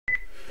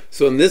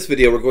So in this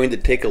video we're going to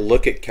take a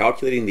look at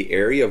calculating the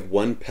area of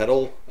one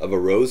petal of a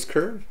rose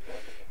curve.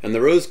 And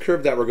the rose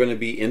curve that we're going to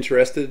be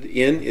interested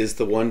in is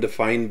the one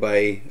defined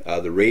by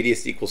the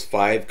radius equals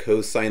 5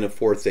 cosine of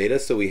 4 theta.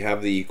 So we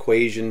have the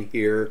equation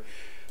here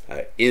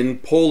in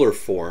polar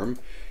form.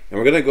 And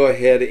we're going to go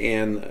ahead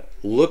and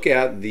look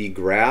at the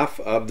graph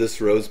of this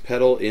rose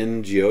petal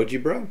in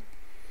GeoGebra.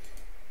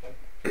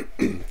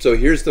 So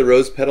here's the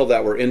rose petal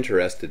that we're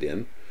interested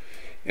in.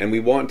 And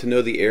we want to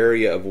know the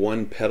area of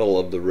one petal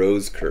of the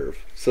rose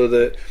curve. So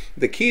the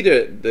key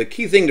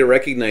thing to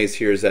recognize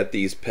here is that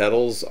these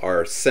petals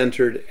are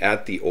centered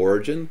at the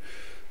origin.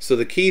 So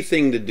the key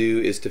thing to do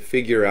is to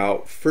figure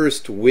out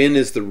first, when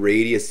is the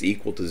radius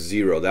equal to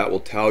 0? That will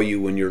tell you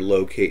when your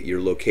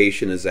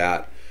location is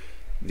at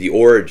the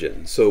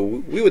origin. So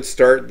we would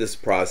start this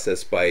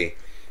process by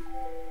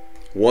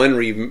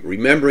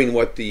remembering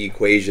what the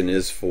equation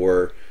is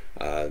for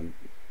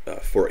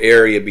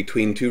area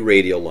between two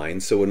radial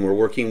lines. So when we're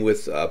working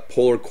with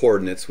polar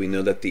coordinates, we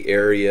know that the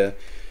area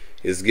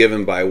is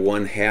given by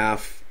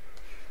 1/2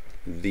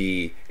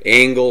 the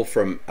angle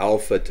from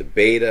alpha to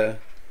beta,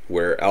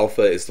 where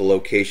alpha is the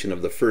location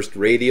of the first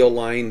radial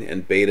line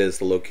and beta is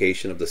the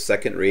location of the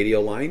second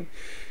radial line.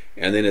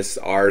 And then it's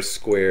r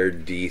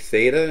squared d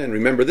theta. And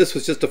remember, this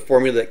was just a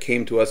formula that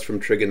came to us from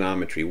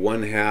trigonometry.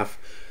 1/2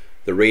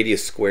 the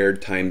radius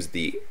squared times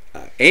the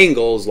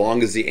angle, as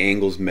long as the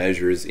angles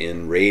measures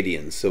in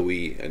radians. So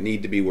we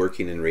need to be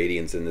working in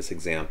radians in this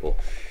example.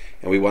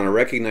 And we want to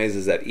recognize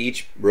is that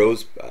each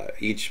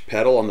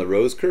petal on the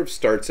rose curve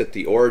starts at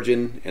the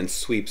origin and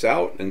sweeps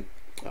out and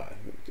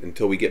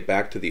until we get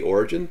back to the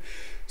origin.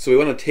 So we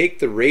want to take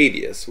the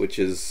radius, which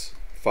is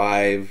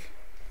 5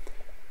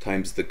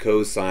 times the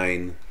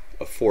cosine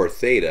of 4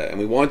 theta, and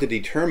we want to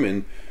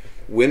determine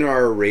when are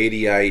our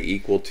radii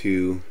equal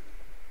to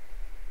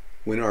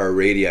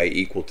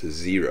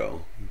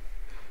 0.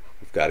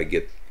 I've got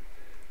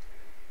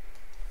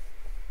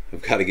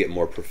to get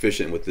more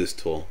proficient with this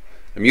tool.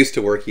 I'm used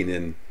to working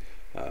in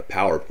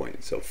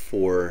PowerPoint. So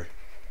 4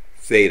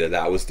 theta,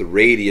 that was the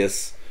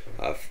radius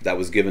that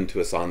was given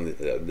to us on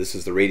this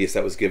is the radius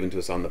that was given to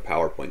us on the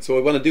PowerPoint. So what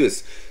we want to do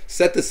is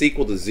set this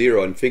equal to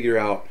 0 and figure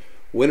out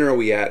when are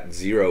we at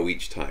 0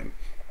 each time.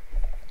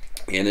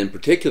 And in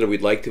particular,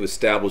 we'd like to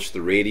establish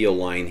the radial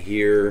line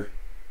here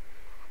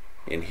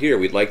and here.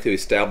 We'd like to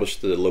establish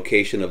the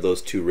location of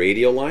those two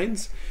radial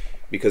lines,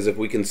 because if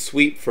we can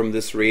sweep from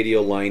this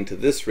radial line to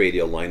this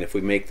radial line, if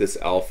we make this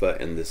alpha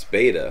and this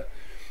beta,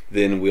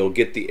 then we'll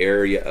get the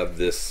area of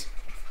this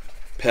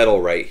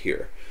petal right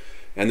here.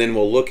 And then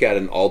we'll look at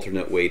an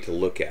alternate way to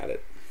look at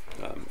it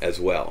as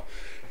well.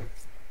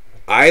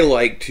 I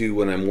like to,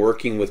 when I'm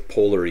working with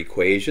polar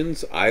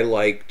equations, I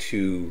like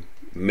to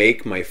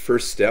make my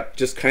first step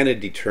just kind of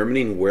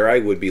determining where I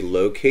would be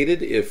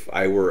located if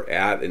I were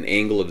at an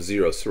angle of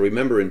 0. So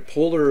remember, in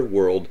polar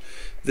world,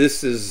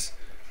 this is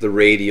the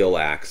radial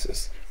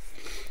axis.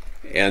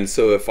 And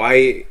so if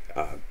I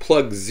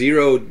plug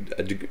 0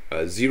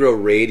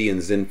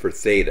 radians in for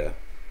theta,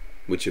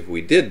 which if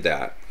we did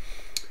that,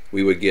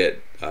 we would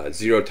get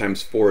 0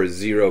 times 4 is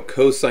 0,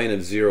 cosine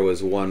of 0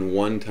 is 1,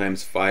 1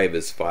 times 5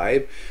 is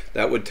 5.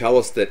 That would tell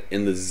us that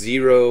in the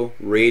 0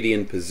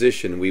 radian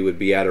position we would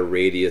be at a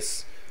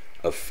radius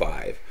of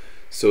 5.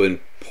 So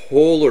in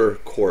polar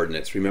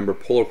coordinates, remember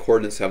polar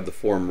coordinates have the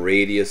form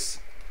radius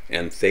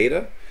and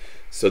theta.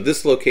 So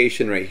this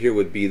location right here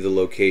would be the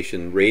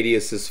location,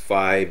 radius is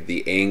 5,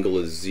 the angle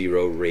is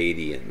 0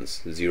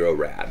 radians, 0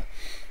 rad.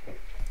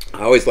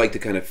 I always like to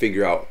kind of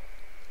figure out,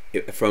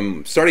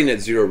 from starting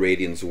at 0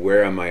 radians,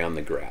 where am I on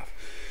the graph?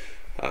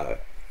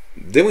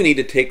 Then we need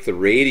to take the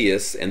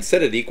radius and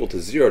set it equal to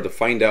 0 to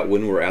find out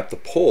when we're at the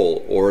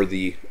pole or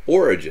the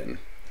origin.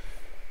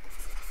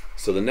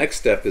 So the next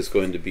step is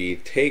going to be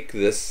take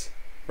this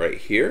right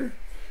here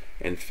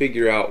and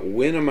figure out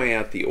when am I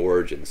at the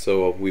origin.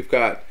 So we've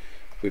got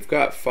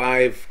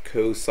 5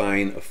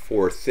 cosine of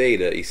 4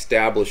 theta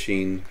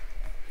establishing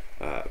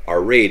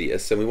our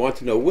radius, and we want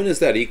to know when is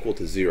that equal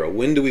to 0.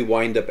 When do we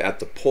wind up at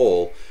the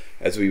pole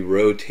as we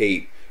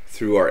rotate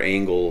through our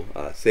angle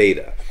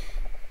theta?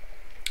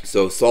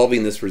 So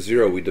solving this for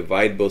 0, we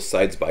divide both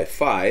sides by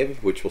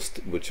 5, which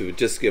would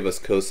just give us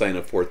cosine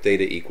of 4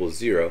 theta equals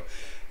 0.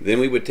 Then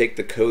we would take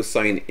the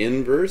cosine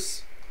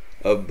inverse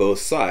of both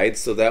sides,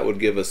 so that would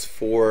give us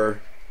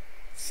 4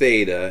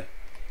 theta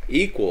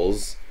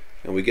equals,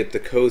 and we get the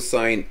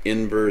cosine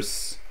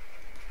inverse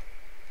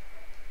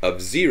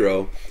of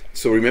 0.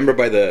 So remember,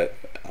 by the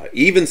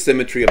even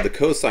symmetry of the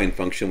cosine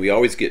function, we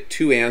always get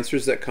two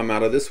answers that come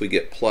out of this. We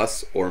get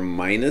plus or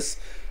minus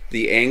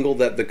the angle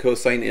that the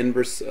cosine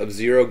inverse of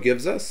 0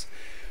 gives us.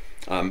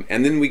 And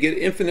then we get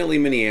infinitely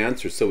many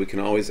answers, so we can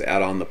always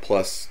add on the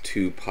plus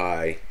 2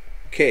 pi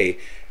k.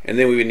 And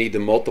then we would need to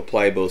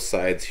multiply both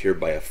sides here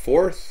by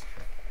 1/4,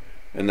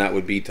 and that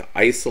would be to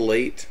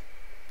isolate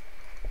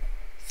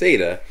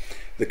theta.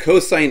 The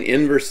cosine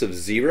inverse of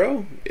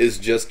 0 is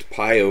just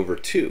pi over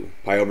 2.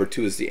 Pi over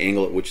 2 is the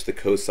angle at which the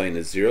cosine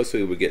is 0, so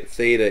we would get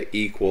theta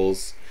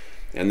equals,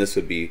 and this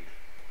would be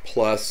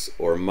plus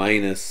or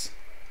minus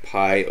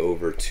pi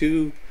over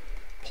 2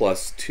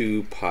 plus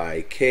 2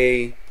 pi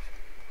k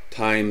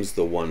times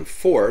the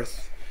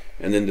 1/4,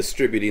 and then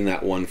distributing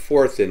that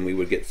 1/4 in, we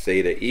would get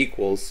theta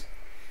equals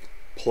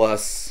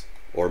plus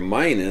or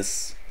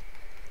minus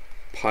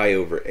pi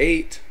over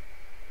 8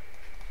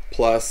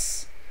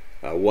 plus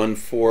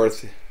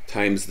 1/4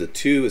 times the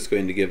 2 is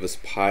going to give us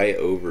pi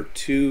over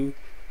 2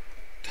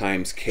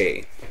 times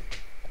k.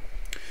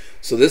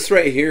 So this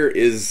right here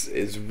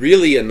is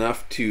really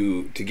enough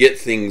to get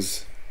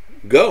things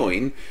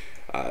going.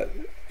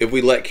 If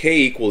we let k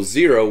equal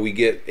 0, we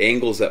get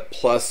angles at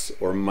plus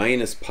or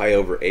minus pi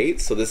over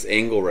 8. So this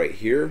angle right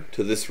here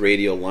to this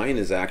radial line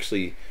is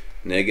actually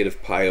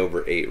negative pi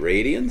over 8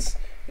 radians.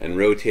 And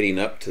rotating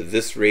up to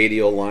this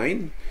radial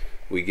line,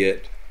 we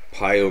get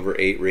pi over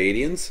 8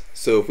 radians.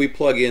 So if we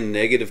plug in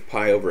negative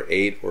pi over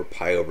 8 or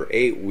pi over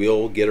 8,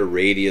 we'll get a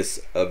radius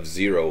of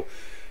 0.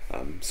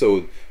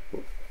 So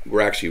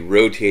we're actually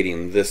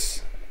rotating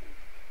this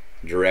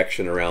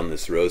direction around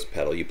this rose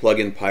petal. You plug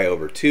in pi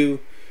over 2,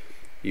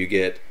 you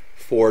get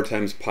 4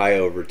 times pi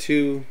over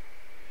 2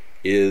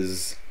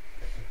 is,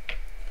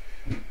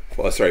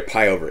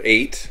 pi over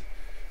 8.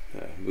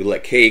 We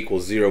let k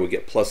equal 0, we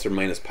get plus or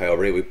minus pi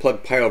over 8. We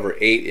plug pi over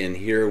 8 in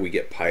here, we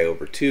get pi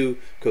over 2.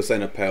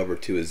 Cosine of pi over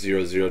 2 is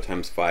 0. 0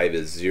 times 5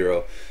 is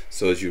 0.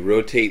 So as you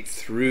rotate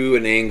through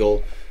an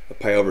angle of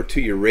pi over 2,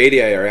 your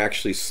radii are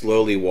actually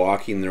slowly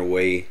walking their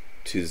way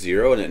to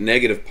 0. And at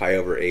negative pi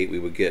over 8, we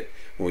would get,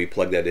 when we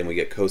plug that in, we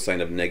get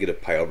cosine of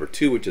negative pi over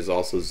 2, which is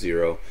also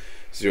 0.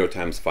 0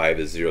 times 5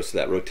 is 0. So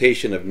that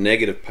rotation of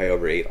negative pi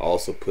over 8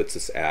 also puts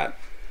us at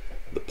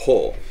the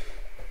pole.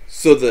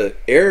 So the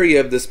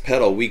area of this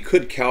petal, we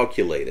could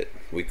calculate it.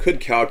 We could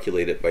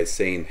calculate it by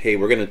saying, hey,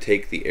 we're going to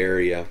take the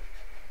area,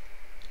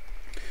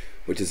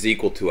 which is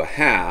equal to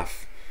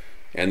 1/2,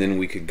 and then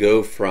we could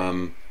go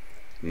from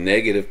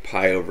negative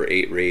pi over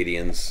 8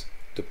 radians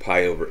to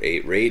pi over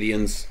 8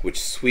 radians, which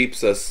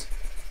sweeps us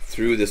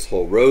through this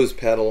whole rose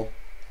petal.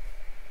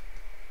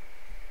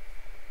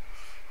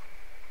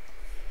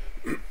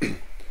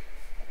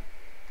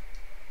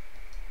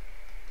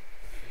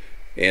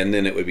 And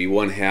then it would be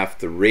 1/2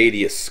 the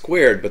radius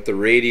squared, but the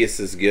radius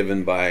is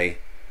given by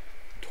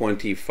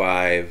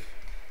 25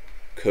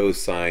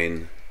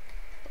 cosine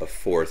of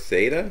 4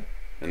 theta,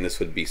 and this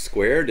would be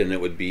squared, and it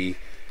would be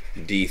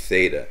d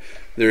theta.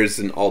 There's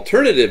an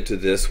alternative to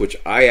this, which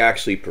I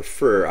actually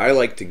prefer. I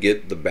like to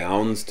get the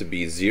bounds to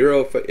be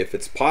 0 if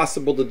it's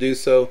possible to do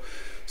so.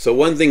 So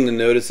one thing to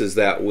notice is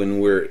that when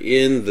we're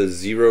in the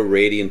 0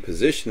 radian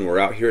position, we're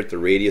out here at the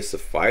radius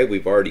of 5.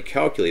 We've already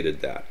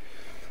calculated that.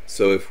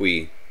 So if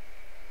we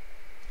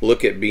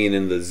look at being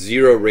in the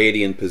 0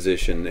 radian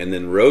position and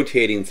then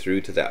rotating through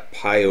to that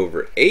pi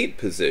over 8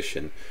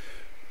 position,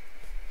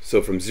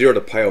 so from 0 to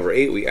pi over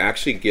 8, we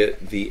actually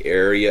get the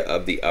area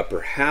of the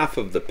upper half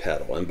of the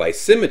petal. And by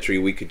symmetry,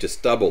 we could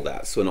just double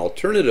that. So an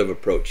alternative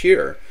approach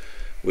here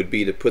would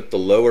be to put the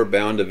lower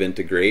bound of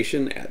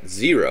integration at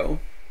 0,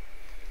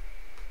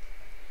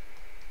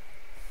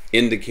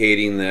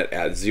 indicating that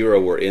at 0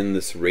 we're in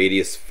this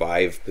radius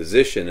 5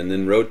 position, and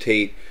then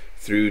rotate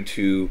through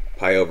to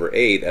pi over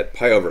 8. At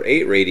pi over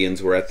 8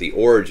 radians, we're at the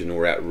origin.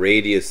 We're at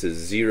radius is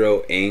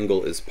 0,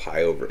 angle is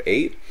pi over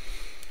 8.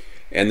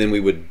 And then we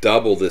would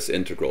double this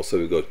integral. So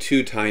we go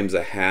 2 times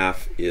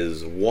 1/2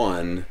 is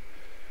 1.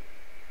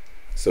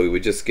 So we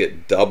would just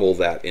get double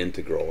that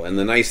integral. And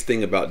the nice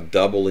thing about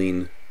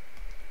doubling,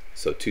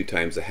 so 2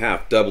 times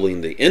 1/2, doubling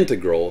the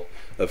integral,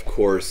 of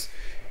course,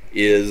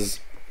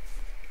 is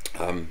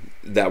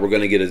that we're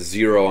going to get a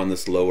 0 on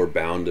this lower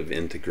bound of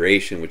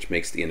integration, which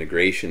makes the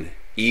integration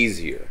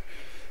easier.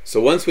 So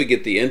once we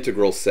get the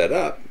integral set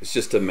up, it's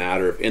just a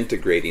matter of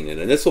integrating it.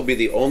 And this will be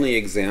the only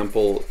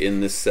example in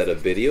this set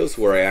of videos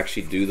where I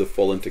actually do the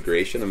full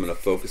integration. I'm going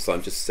to focus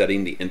on just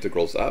setting the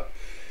integrals up,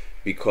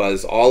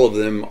 because all of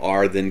them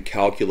are then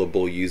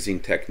calculable using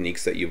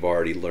techniques that you've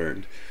already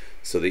learned.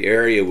 So the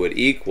area would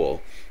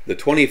equal, the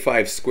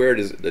 25 squared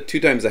is, the 2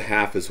 times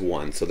 1/2 is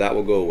 1, so that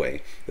will go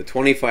away. The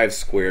 25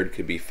 squared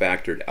could be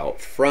factored out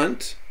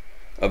front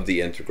of the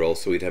integral,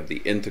 so we'd have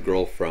the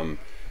integral from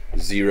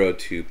 0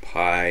 to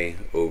pi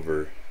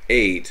over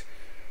 8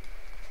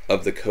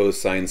 of the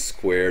cosine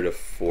squared of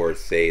 4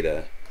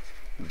 theta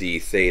d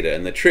theta.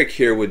 And the trick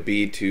here would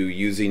be to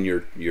using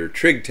your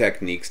trig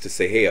techniques to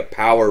say, hey, a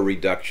power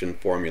reduction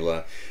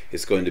formula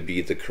is going to be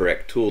the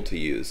correct tool to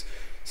use.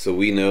 So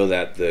we know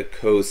that the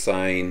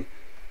cosine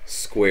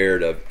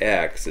squared of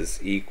x is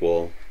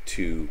equal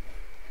to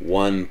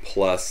 1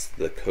 plus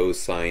the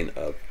cosine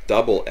of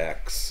double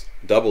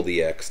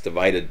the x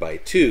divided by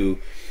 2.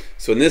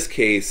 So in this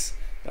case,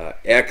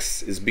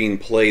 x is being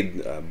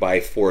played by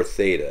 4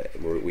 theta.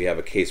 We have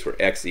a case where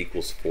x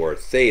equals 4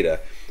 theta.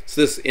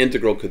 So this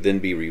integral could then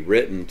be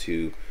rewritten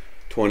to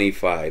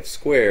 25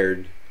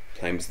 squared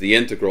times the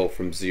integral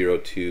from 0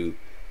 to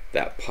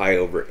that pi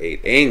over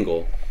 8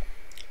 angle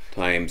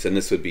times, and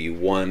this would be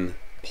 1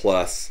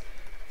 plus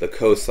the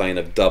cosine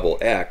of double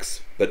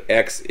x, but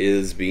x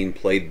is being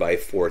played by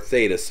 4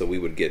 theta, so we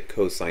would get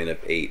cosine of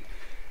 8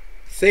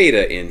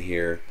 theta in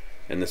here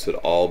and this would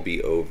all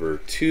be over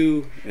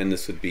 2, and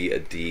this would be a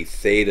d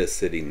theta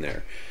sitting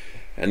there.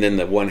 And then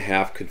the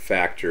 1/2 could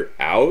factor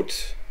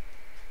out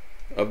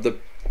of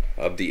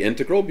the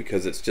integral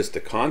because it's just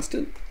a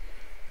constant.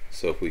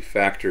 So if we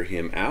factor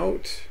him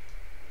out,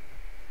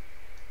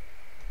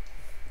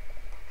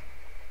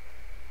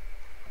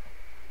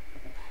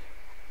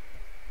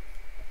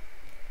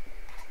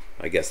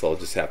 I guess I'll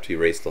just have to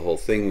erase the whole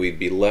thing. We'd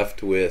be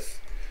left with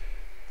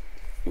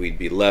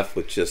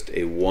just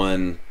a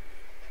 1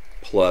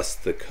 plus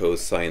the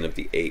cosine of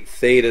the 8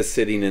 theta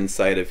sitting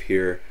inside of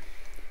here.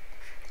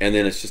 And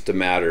then it's just a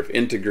matter of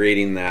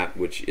integrating that,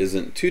 which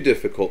isn't too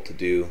difficult to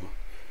do.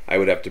 I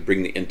would have to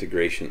bring the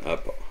integration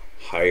up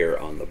higher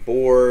on the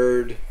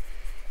board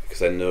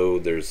because I know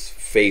there's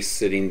face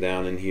sitting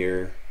down in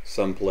here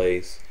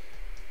someplace.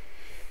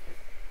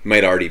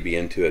 Might already be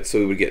into it. So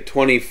we would get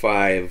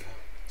 25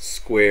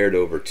 squared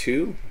over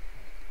 2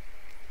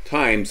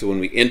 times, when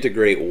we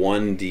integrate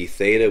 1 d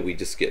theta, we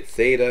just get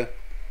theta.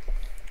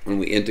 When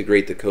we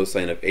integrate the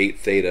cosine of 8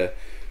 theta,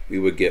 we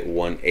would get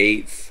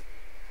 1/8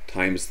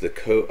 times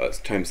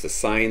the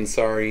sine,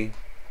 sorry,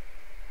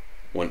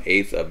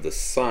 1/8 of the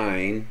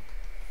sine,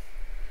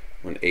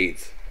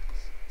 1/8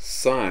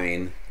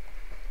 sine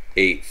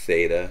 8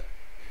 theta,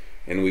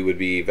 and we would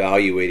be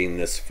evaluating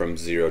this from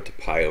 0 to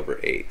pi over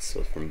 8.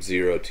 So from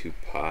 0 to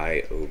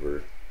pi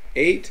over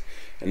 8,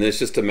 and then it's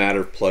just a matter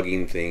of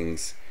plugging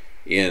things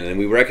in. And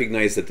we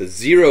recognize that the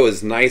 0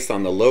 is nice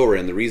on the lower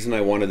end. The reason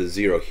I wanted the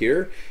 0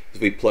 here is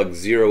we plug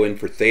 0 in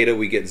for theta,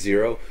 we get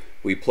 0.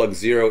 We plug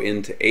 0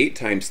 into 8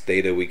 times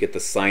theta, we get the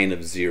sine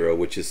of 0,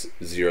 which is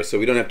 0. So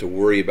we don't have to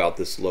worry about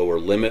this lower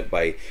limit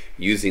by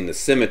using the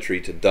symmetry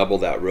to double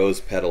that rose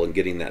petal and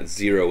getting that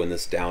 0 in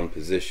this down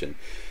position.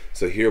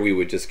 So here we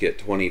would just get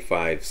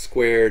 25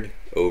 squared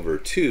over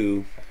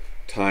 2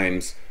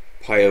 times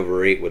pi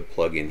over 8 would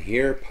plug in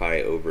here,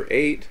 pi over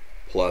 8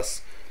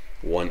 plus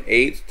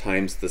 1/8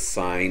 times the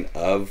sine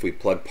of, we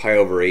plug pi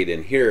over 8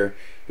 in here,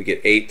 we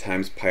get 8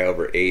 times pi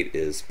over 8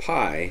 is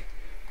pi.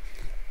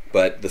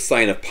 But the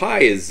sine of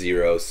pi is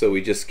 0, so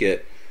we just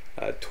get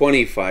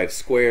 25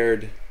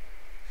 squared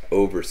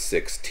over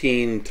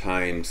 16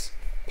 times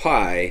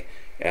pi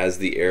as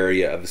the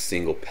area of a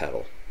single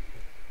petal.